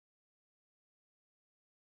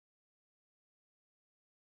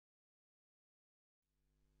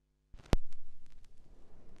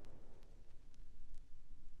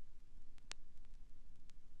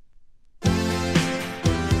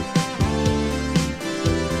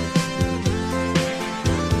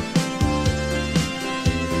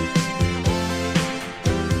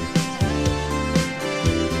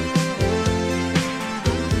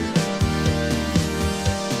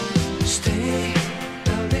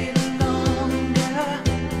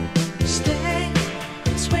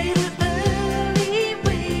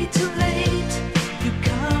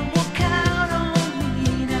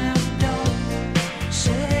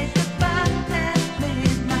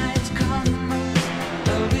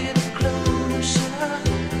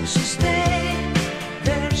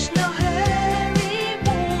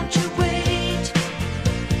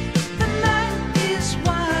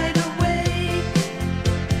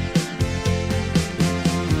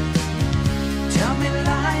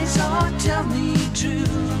tell me true.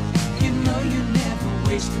 You know you never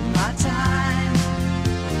wasted my time.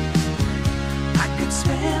 I could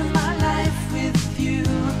spend my life with you.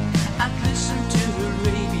 I'd listen to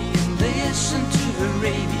Arabian, listen to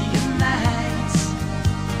Arabian Nights.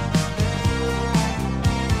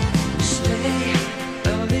 Stay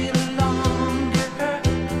a little longer.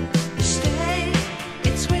 Stay,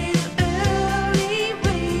 it's way too early,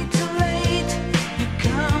 way too late. You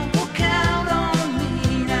can't walk out on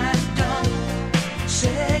me, now don't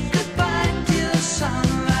say goodbye till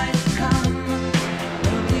sunlight come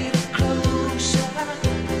a little closer.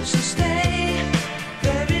 So stay,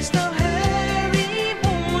 there is no hurry,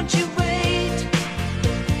 won't you wait?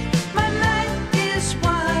 My night is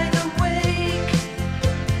wide awake.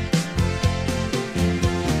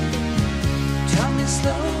 Tell me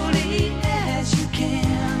slowly as you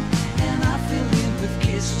can, and I'll fill it with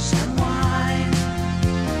kisses and wine.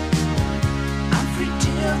 I'm free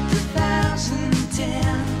till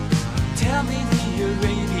 2010. Tell me the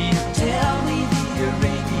Arabian, tell me the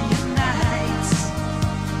Arabian Nights.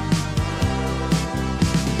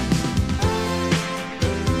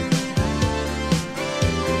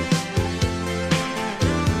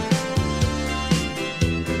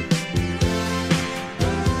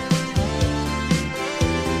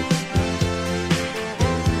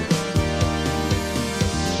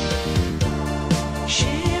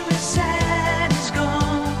 Sherazade is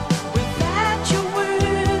gone. Without your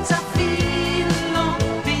words, I feel alone.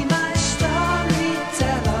 Be my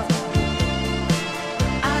storyteller.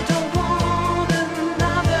 I don't want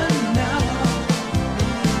another now.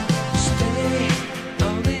 Stay a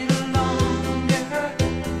little longer.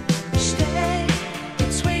 Stay,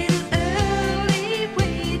 it's way too early,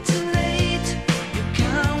 way too late. You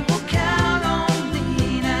can't walk out on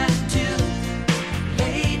me, not too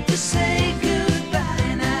late to say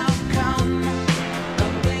goodbye. Now come a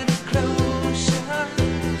little closer.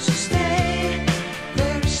 So stay,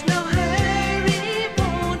 there is no hurry,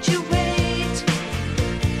 won't you wait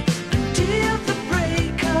until the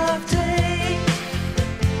break of day?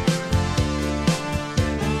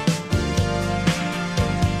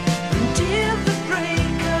 Until the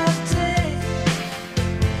break of day.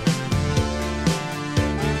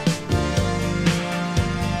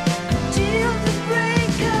 Until the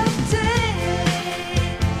break of day.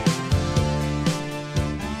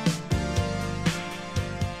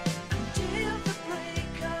 Until the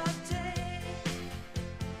break of day. Until the break of day.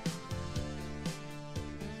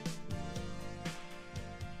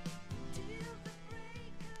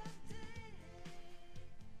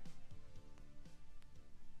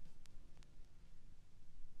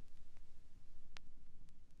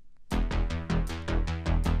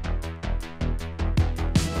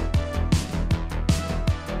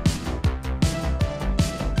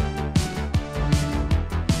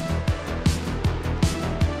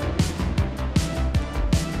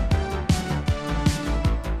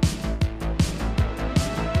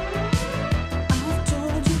 I've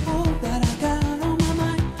told you all that I got on my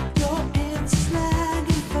mind. Your answers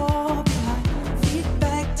lagging far behind.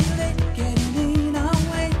 Feedback delayed, getting in our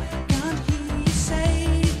way. Can't hear you say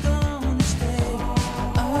you're gonna stay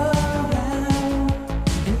around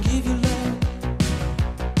and give you love.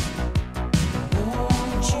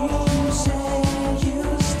 Won't you say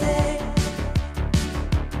you'll stay?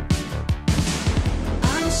 I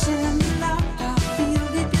listen loud, I feel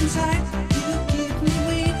deep inside. You keep me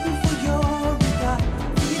waiting for your reply.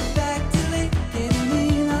 Feedback delayed, getting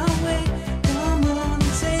in our way. Come on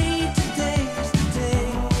and say today's the day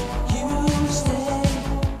you'll stay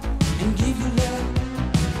and give you love.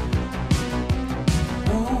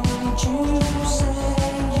 Won't you say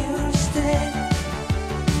you'll stay?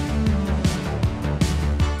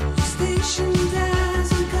 Your station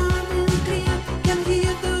doesn't come in clear. Can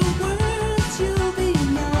hear the words, you'll be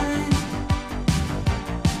mine.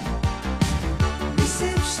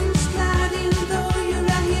 Reception's sliding, though you're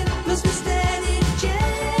not here. Must be steady,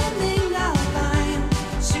 jamming our line.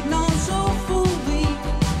 Signal's awful weak.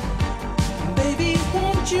 Baby,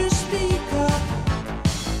 won't you speak up?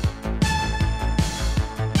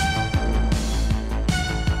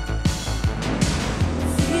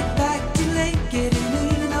 Feedback delayed, getting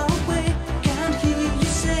in our way. Can't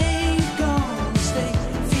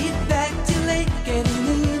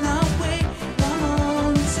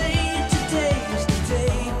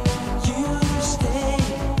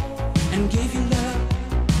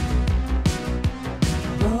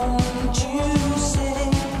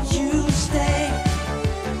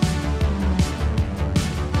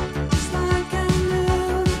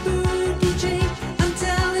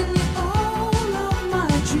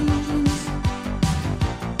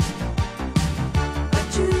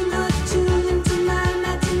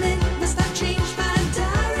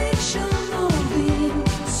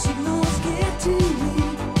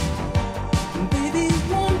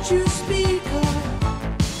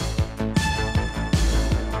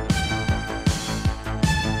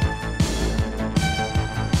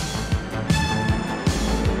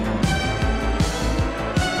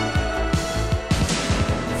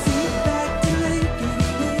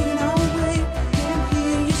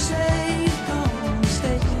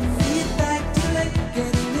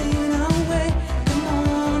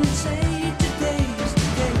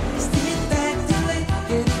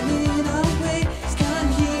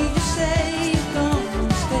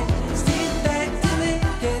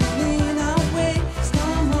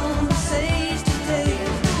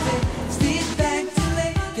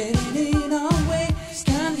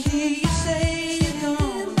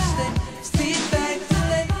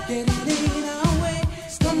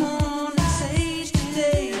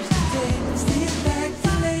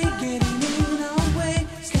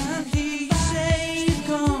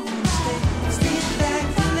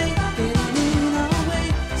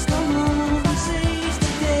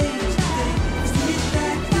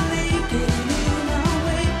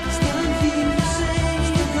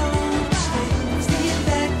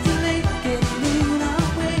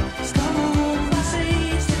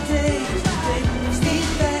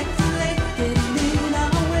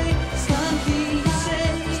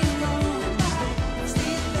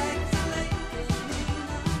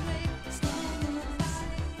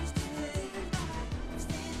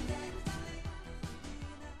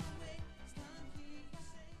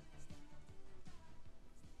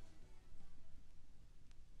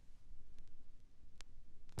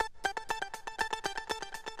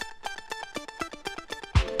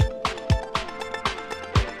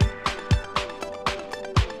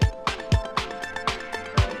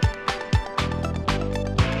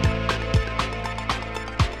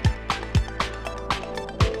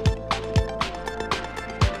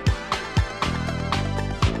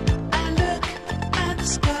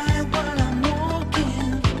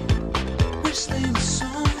whistling a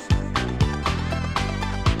song.